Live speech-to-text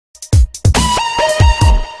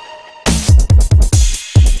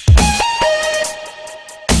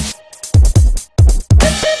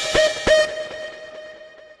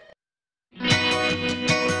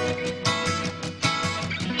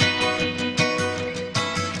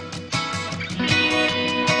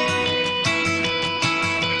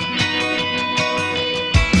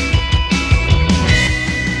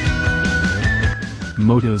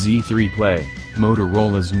Moto Z3 Play,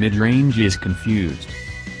 Motorola's mid-range is confused.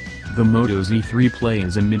 The Moto Z3 Play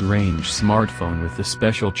is a mid-range smartphone with a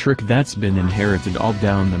special trick that's been inherited all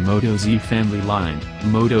down the Moto Z family line,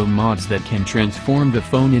 Moto mods that can transform the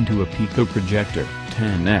phone into a Pico projector,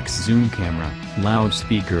 10x zoom camera,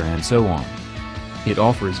 loudspeaker and so on. It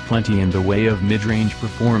offers plenty in the way of mid-range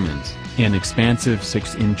performance, an expansive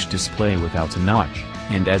 6-inch display without a notch,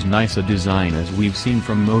 and as nice a design as we've seen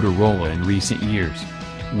from Motorola in recent years.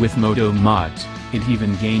 With Moto mods, it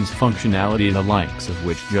even gains functionality the likes of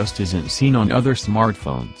which just isn't seen on other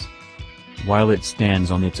smartphones. While it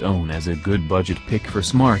stands on its own as a good budget pick for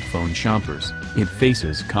smartphone shoppers, it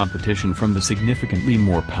faces competition from the significantly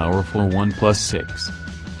more powerful OnePlus 6.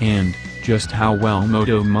 And, just how well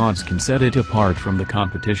Moto mods can set it apart from the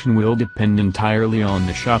competition will depend entirely on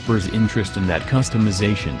the shopper's interest in that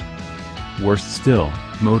customization. Worse still,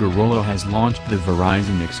 Motorola has launched the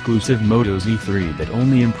Verizon-exclusive Moto Z3 that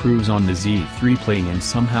only improves on the Z3 Play and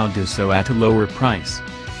somehow does so at a lower price.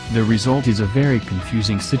 The result is a very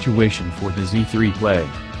confusing situation for the Z3 Play,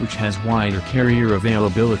 which has wider carrier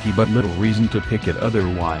availability but little reason to pick it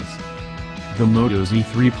otherwise. The Moto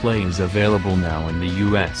Z3 Play is available now in the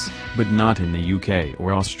US, but not in the UK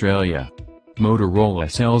or Australia. Motorola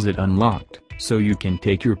sells it unlocked, so you can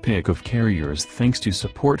take your pick of carriers thanks to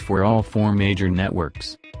support for all 4 major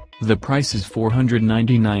networks. The price is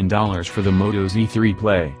 $499 for the Moto Z3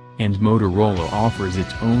 Play, and Motorola offers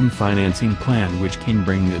its own financing plan which can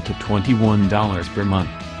bring it to $21 per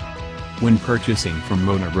month. When purchasing from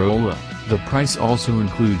Motorola, the price also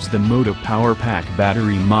includes the Moto Power Pack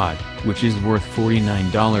battery mod, which is worth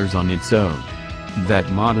 $49 on its own.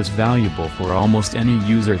 That mod is valuable for almost any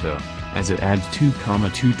user though, as it adds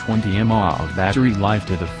 2,220 mAh of battery life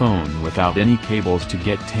to the phone without any cables to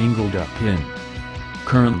get tangled up in.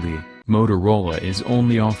 Currently, Motorola is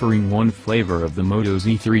only offering one flavor of the Moto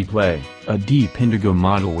Z3 Play, a Deep Indigo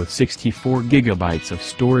model with 64GB of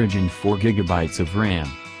storage and 4GB of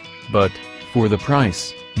RAM. But, for the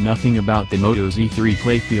price, nothing about the Moto Z3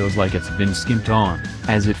 Play feels like it's been skimped on,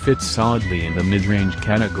 as it fits solidly in the mid-range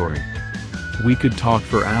category. We could talk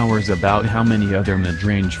for hours about how many other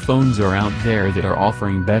mid-range phones are out there that are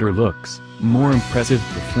offering better looks, more impressive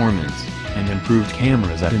performance, and improved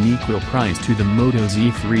cameras at an equal price to the Moto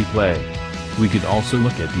Z3 Play. We could also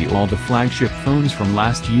look at all the flagship phones from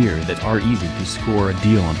last year that are easy to score a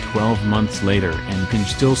deal on 12 months later and can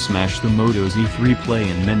still smash the Moto Z3 Play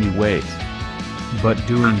in many ways. But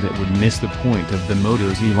doing that would miss the point of the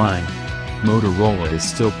Moto Z line. Motorola is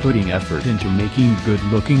still putting effort into making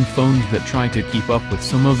good-looking phones that try to keep up with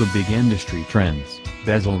some of the big industry trends: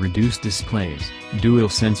 bezel-reduced displays,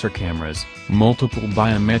 dual-sensor cameras, multiple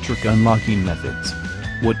biometric unlocking methods.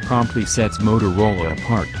 What promptly sets Motorola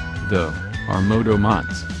apart, though, are Moto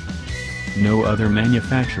mods. No other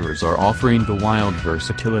manufacturers are offering the wild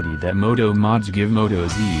versatility that Moto mods give Moto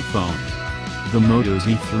Z phones. The Moto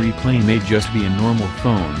Z3 Play may just be a normal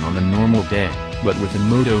phone on a normal day, but with a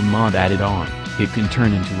Moto mod added on, it can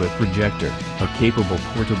turn into a projector, a capable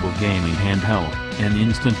portable gaming handheld, an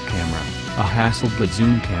instant camera, a Hasselblad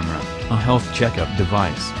zoom camera, a health checkup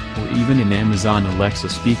device, or even an Amazon Alexa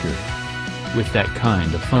speaker. With that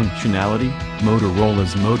kind of functionality,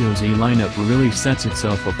 Motorola's Moto Z lineup really sets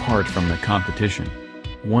itself apart from the competition.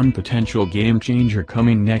 One potential game-changer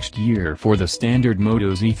coming next year for the standard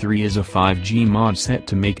Moto Z3 is a 5G mod set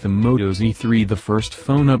to make the Moto Z3 the first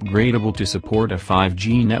phone upgradable to support a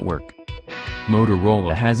 5G network.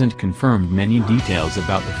 Motorola hasn't confirmed many details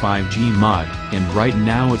about the 5G mod, and right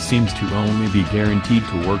now it seems to only be guaranteed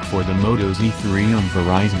to work for the Moto Z3 on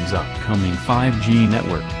Verizon's upcoming 5G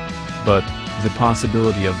network. But, the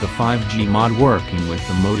possibility of the 5G mod working with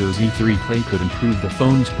the Moto Z3 Play could improve the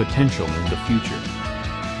phone's potential in the future.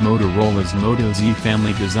 Motorola's Moto Z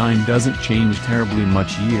family design doesn't change terribly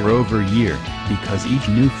much year over year, because each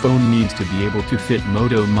new phone needs to be able to fit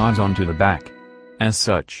Moto mods onto the back. As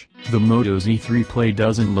such, the Moto Z3 Play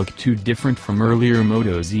doesn't look too different from earlier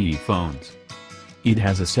Moto Z phones. It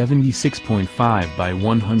has a 76.5 by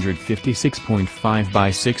 156.5 by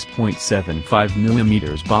 6.75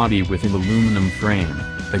 mm body with an aluminum frame,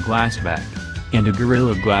 a glass back, and a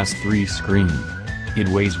Gorilla Glass 3 screen. It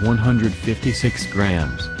weighs 156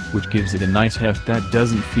 grams, which gives it a nice heft that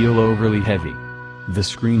doesn't feel overly heavy. The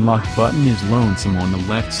screen lock button is lonesome on the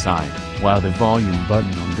left side, while the volume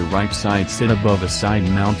button on the right side sit above a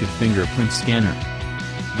side-mounted fingerprint scanner.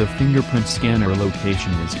 The fingerprint scanner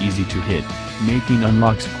location is easy to hit, making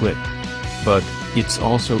unlocks quick. But, it's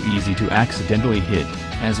also easy to accidentally hit,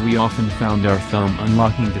 as we often found our thumb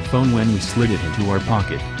unlocking the phone when we slid it into our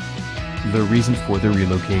pocket. The reason for the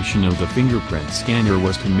relocation of the fingerprint scanner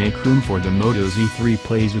was to make room for the Moto Z3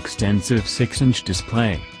 Play's extensive 6-inch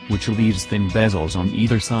display, which leaves thin bezels on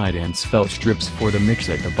either side and svelte strips for the mix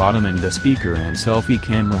at the bottom and the speaker and selfie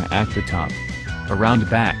camera at the top. Around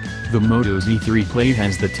back, the Moto Z3 Play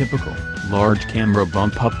has the typical, large camera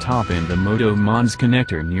bump up top and the Moto Mons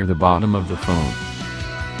connector near the bottom of the phone.